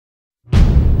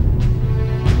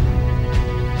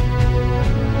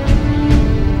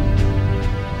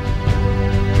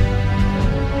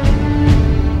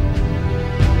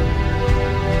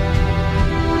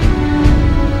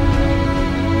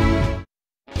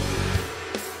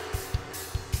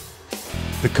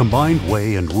The combined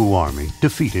Wei and Wu army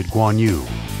defeated Guan Yu.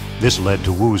 This led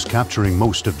to Wu's capturing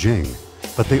most of Jing,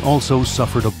 but they also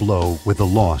suffered a blow with the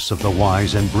loss of the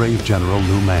wise and brave general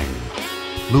Lu Meng.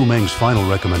 Lu Meng's final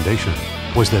recommendation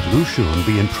was that Lu Xun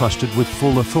be entrusted with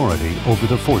full authority over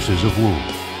the forces of Wu.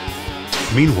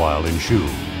 Meanwhile in Shu,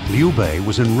 Liu Bei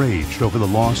was enraged over the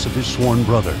loss of his sworn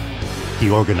brother. He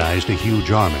organized a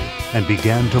huge army and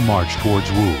began to march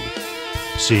towards Wu.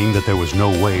 Seeing that there was no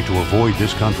way to avoid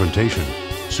this confrontation,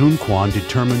 Sun Quan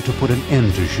determined to put an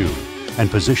end to Shu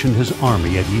and positioned his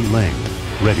army at Yi Ling,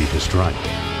 ready to strike.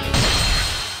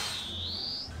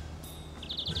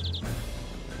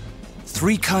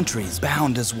 3 countries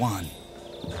bound as one.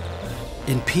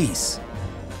 In peace.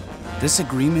 This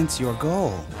agreement's your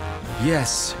goal.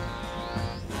 Yes.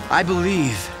 I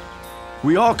believe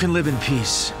we all can live in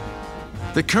peace.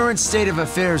 The current state of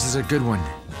affairs is a good one.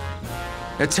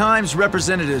 At times,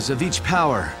 representatives of each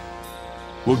power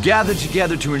will gather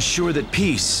together to ensure that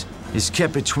peace is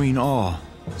kept between all.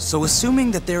 So assuming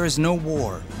that there is no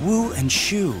war, Wu and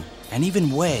Shu, and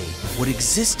even Wei, would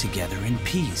exist together in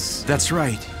peace. That's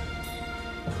right.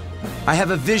 I have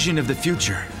a vision of the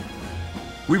future.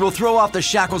 We will throw off the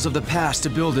shackles of the past to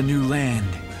build a new land.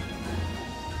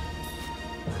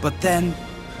 But then,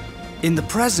 in the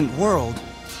present world,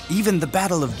 even the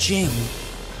Battle of Jing...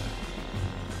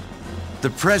 The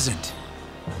present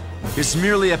is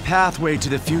merely a pathway to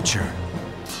the future.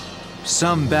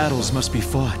 Some battles must be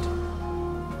fought,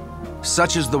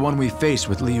 such as the one we face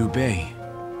with Liu Bei.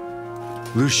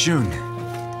 Lu Xun,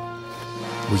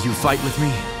 will you fight with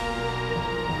me?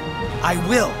 I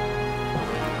will.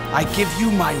 I give you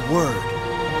my word.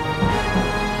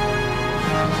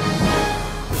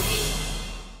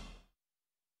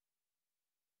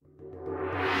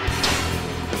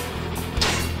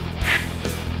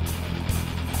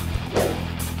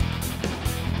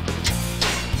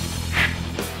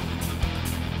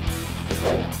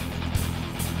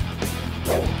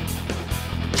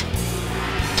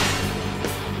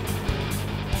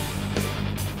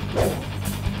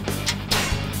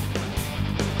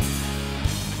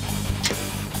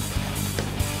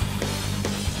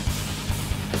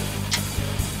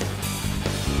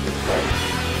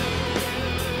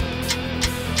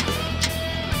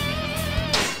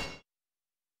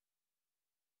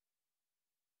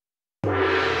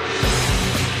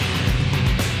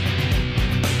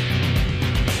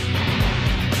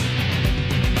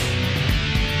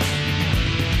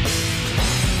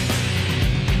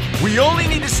 We only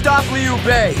need to stop Liu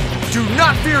Bei. Do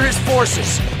not fear his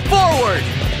forces. Forward!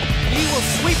 We will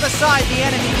sweep aside the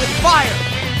enemy with fire.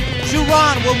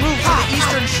 Zhuran will move to the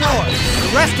eastern shore.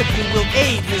 The rest of you will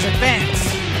aid his advance.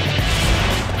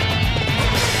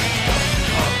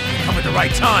 Come at the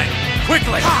right time.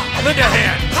 Quickly, lend a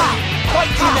hand.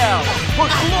 Fight me now, for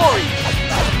glory!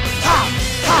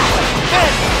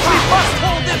 Men, we must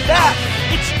hold them back!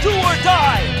 It's do or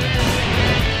die!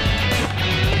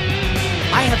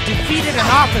 I have defeated an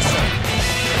officer.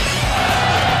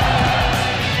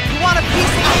 You want a piece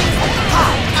of me?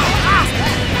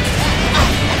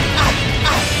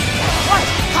 What?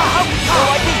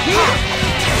 How I get here?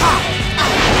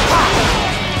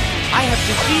 I have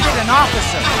defeated an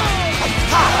officer.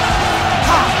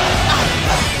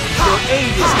 Your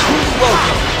aid is truly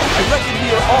welcome. I reckon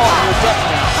we are all near death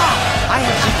now. I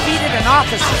have defeated an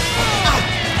officer.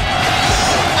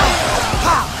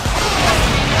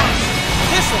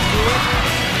 This'll do it.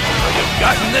 You've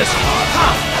gotten this far.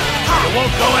 You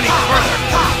won't go any further.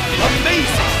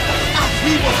 Amazing!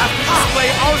 We will have to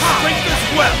display our strength as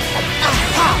well.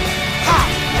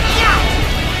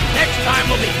 Next time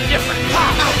will be different.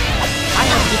 I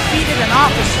have defeated an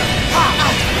officer.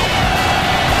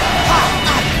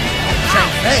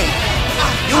 Cheng Fei,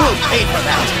 you will pay for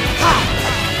that.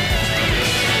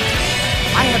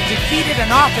 I have defeated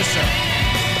an officer.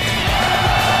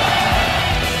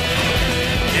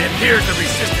 It appears the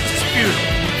resistance is futile.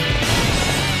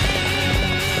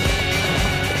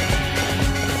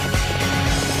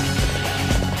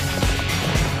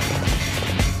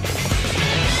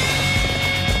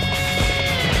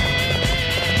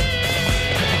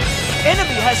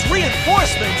 Enemy has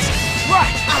reinforcements!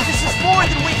 Right! This is more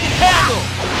than we can handle!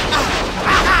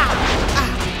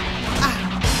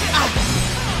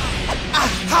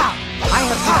 I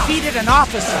have defeated an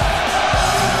officer!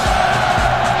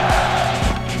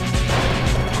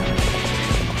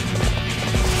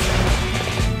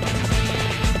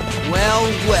 Well,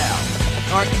 well.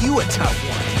 Aren't you a tough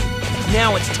one?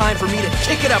 Now it's time for me to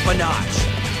kick it up a notch!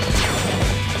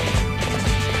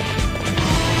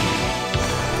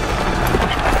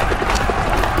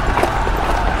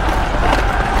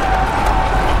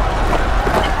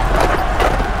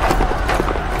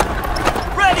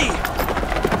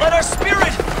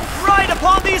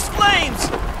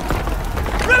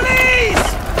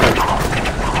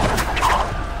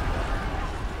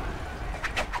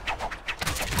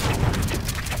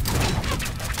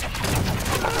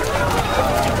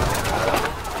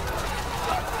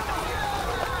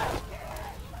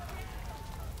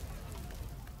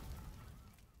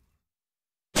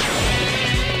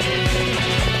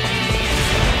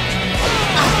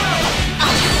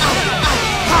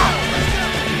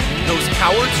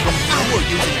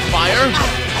 using fire?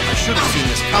 I should have seen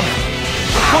this coming.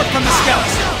 Report from the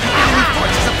scouts. The enemy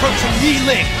force is approaching Yi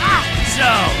Ling. So,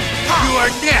 you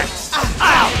are next.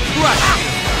 I'll crush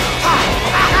you.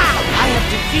 I have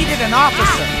defeated an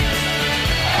officer.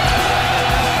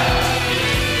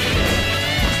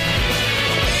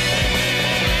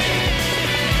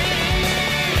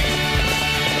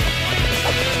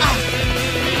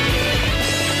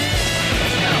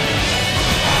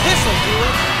 This'll do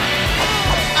it.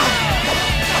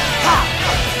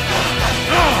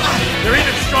 They're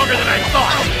even stronger than I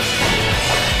thought.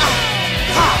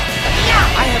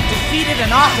 I have defeated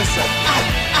an officer.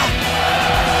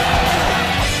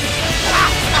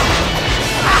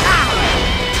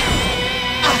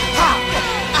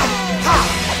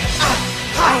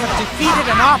 I have defeated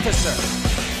an officer.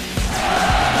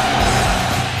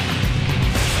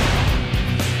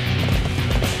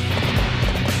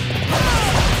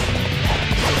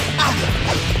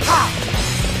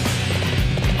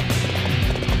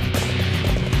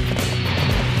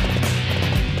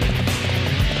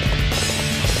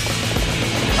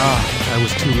 I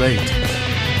was too late.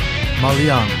 Ma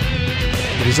Liang,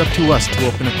 it is up to us to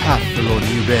open a path for Lord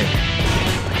Liu Bei.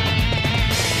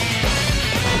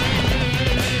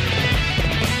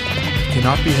 It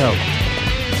cannot be helped.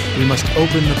 We must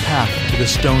open the path to the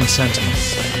stone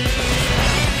sentinels.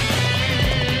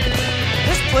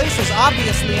 This place is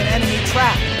obviously an enemy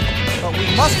trap, but we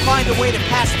must find a way to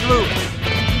pass through it.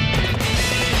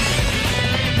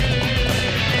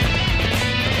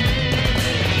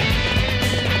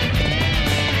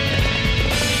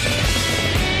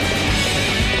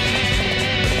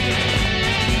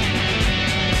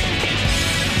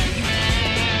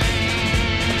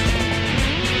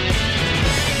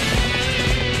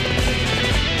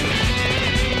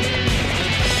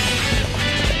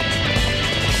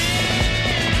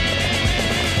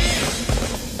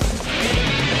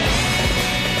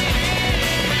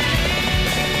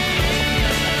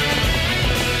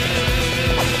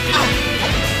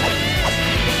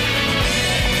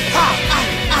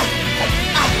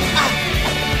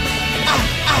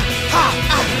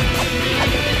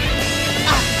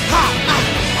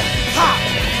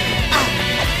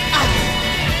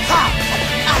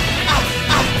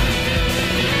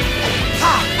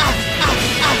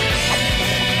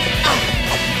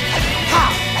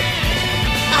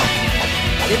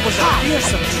 It was a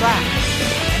fearsome trap,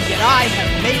 and yet I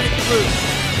have made it through.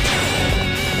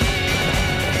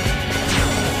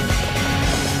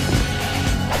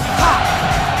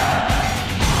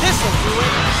 This'll do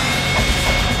it.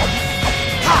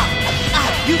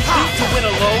 You think to win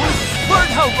alone?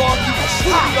 Learn how long you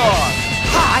truly are.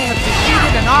 I have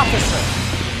defeated an officer.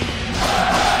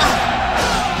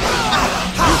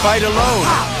 You fight alone.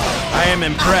 I am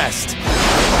impressed.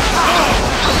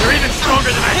 You're even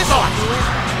stronger than I thought.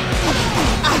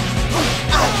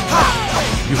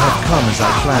 You have come as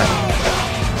I planned.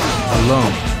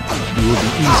 Alone, you will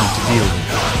be easy to deal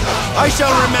with. I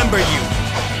shall remember you.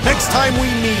 Next time we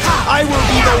meet, I will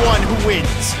be the one who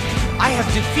wins. I have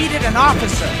defeated an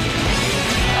officer.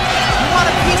 You want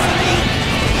a piece of me?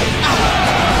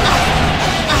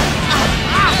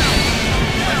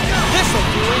 This'll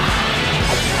do it.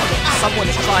 Someone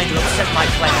is trying to upset my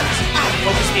plans.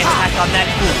 Focus the attack on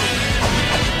that fool.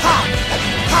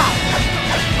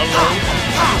 Alone,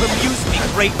 you amuse me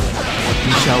greatly.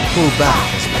 We shall pull back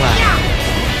as planned.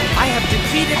 I have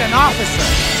defeated an officer.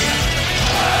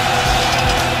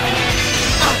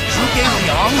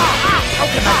 Liang? How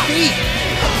can that be?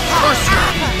 Curse you!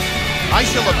 I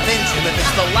shall avenge him if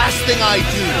it's the last thing I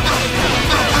do.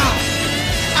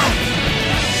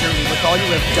 Surely with all you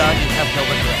have done, you have no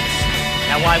regrets.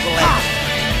 Now I will end.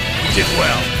 You did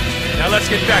well. Now let's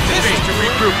get back to base to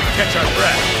regroup and catch our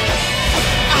breath.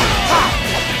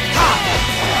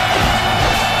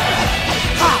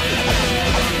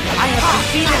 I have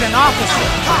defeated an officer.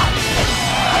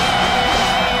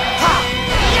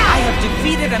 I have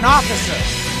defeated an officer.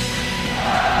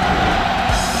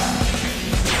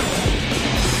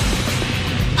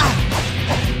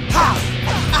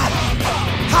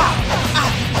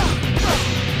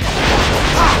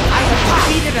 I have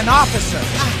defeated an officer.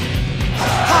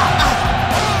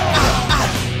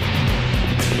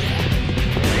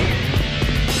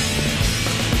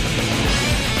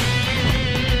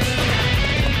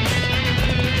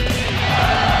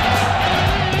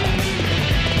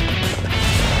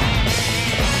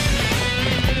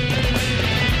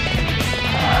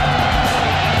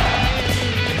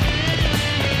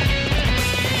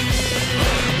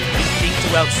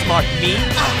 Outsmart me?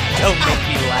 Don't make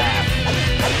me laugh.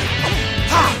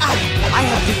 I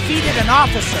have defeated an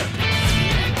officer.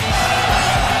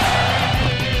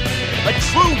 I A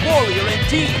true warrior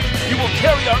indeed! You will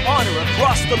carry our honor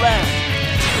across the land!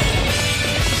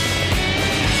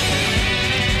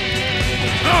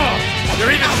 Oh,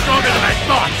 you're even stronger than I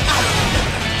thought!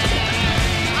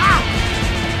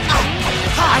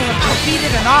 I have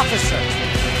defeated an officer!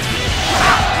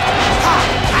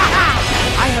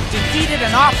 I have defeated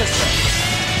an officer!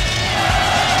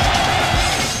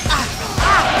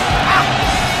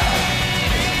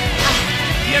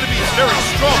 The enemy is very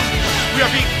strong! We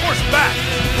are being forced back!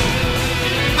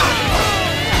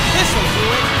 This'll do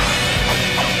it!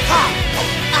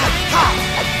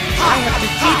 I have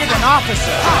defeated an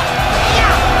officer!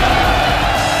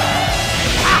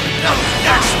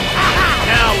 Excellent!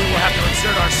 Now we will have to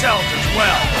insert ourselves as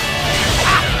well!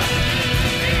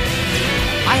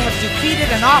 I have defeated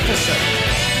an officer!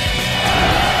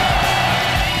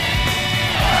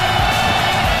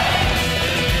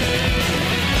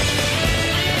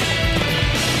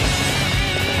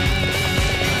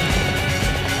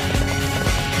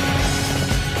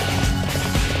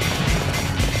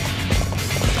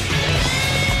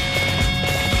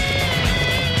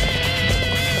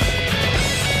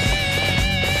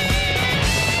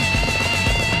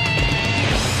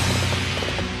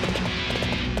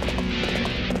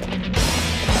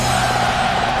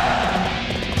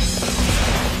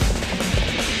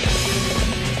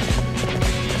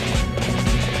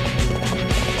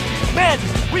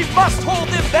 We must hold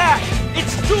them back!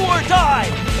 It's do or die!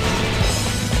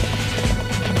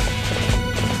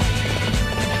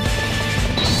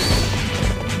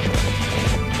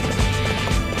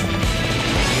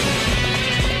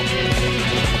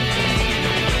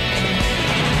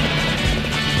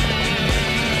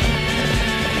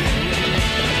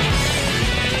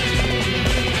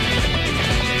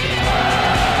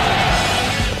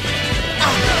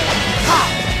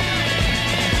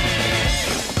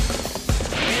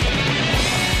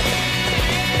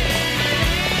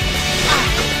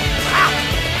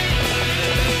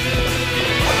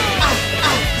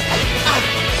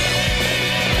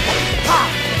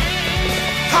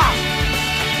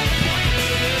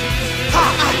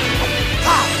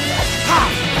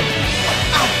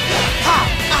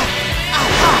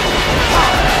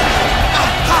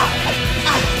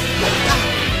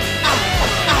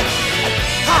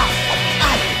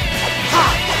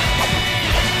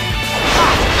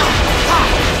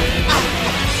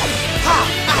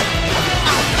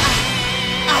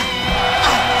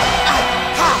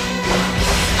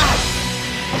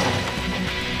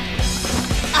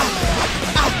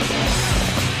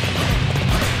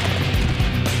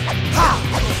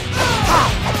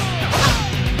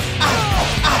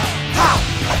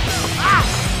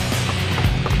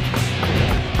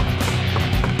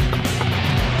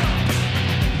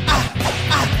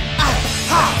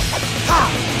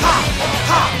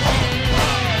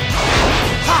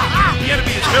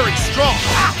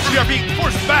 We are being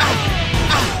forced back!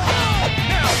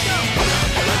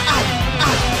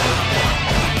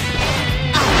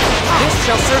 This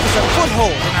shall serve as a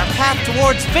foothold in our path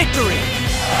towards victory!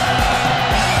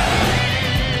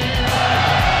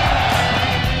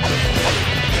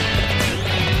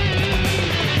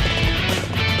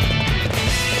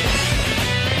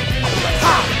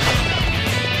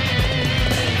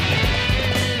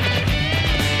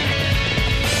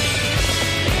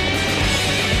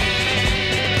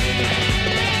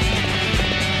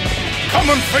 Come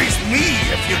and face me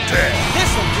if you dare!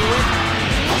 This'll do it!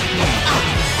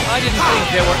 I didn't think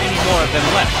there were any more of them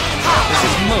left. This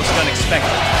is most unexpected.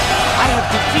 I have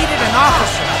defeated an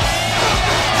officer!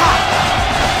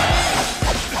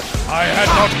 I had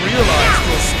not realized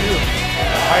your skill.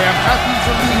 I am happy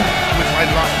to lead with my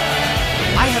life.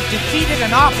 I have defeated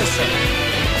an officer!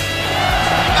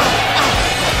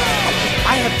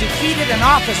 I have defeated an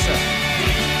officer!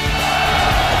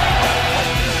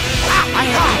 I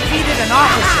have defeated an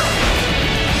officer!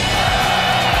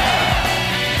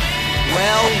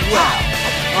 Well, well.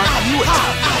 Aren't you a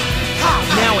tough one?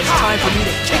 Now it's time for me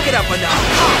to kick it up a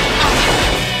notch.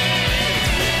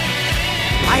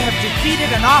 I have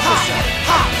defeated an officer!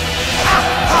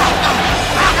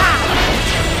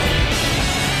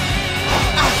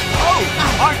 Oh,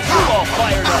 aren't you all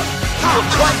fired up? We will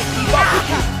try to keep up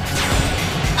with you.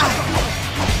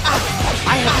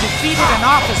 I have defeated an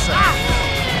officer!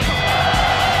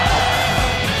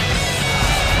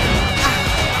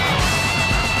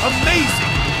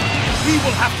 Amazing! We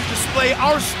will have to display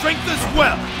our strength as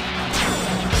well!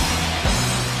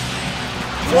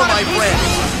 For my friends,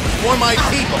 for my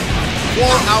people, for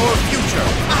our future,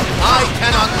 I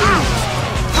cannot lose!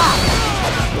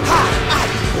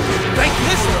 Thank you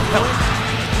for your help!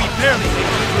 We barely made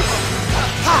it through.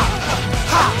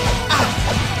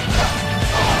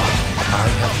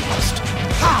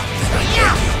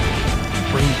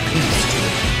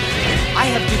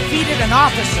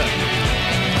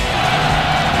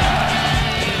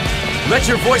 Let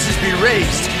your voices be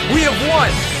raised. We have won.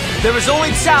 There is only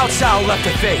Cao Cao left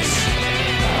to face.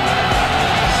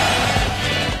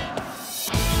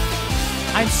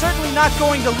 I'm certainly not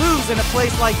going to lose in a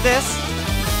place like this.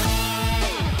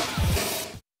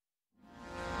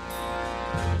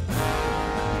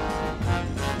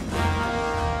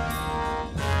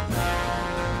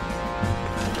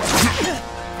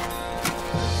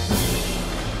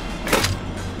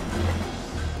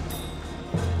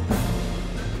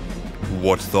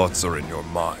 What thoughts are in your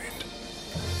mind?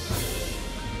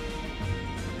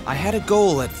 I had a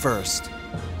goal at first.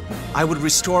 I would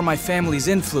restore my family's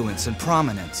influence and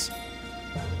prominence.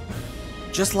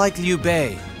 Just like Liu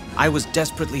Bei, I was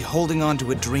desperately holding on to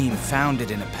a dream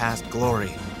founded in a past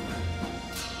glory.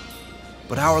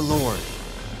 But our Lord,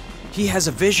 He has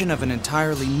a vision of an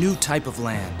entirely new type of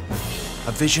land,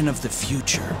 a vision of the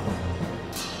future.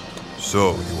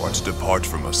 So, you want to depart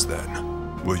from us then?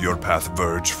 Will your path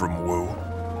verge from Wu?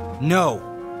 No.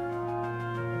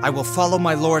 I will follow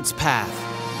my Lord's path,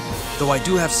 though I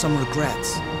do have some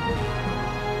regrets.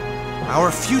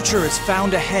 Our future is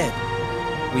found ahead.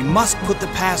 We must put the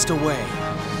past away.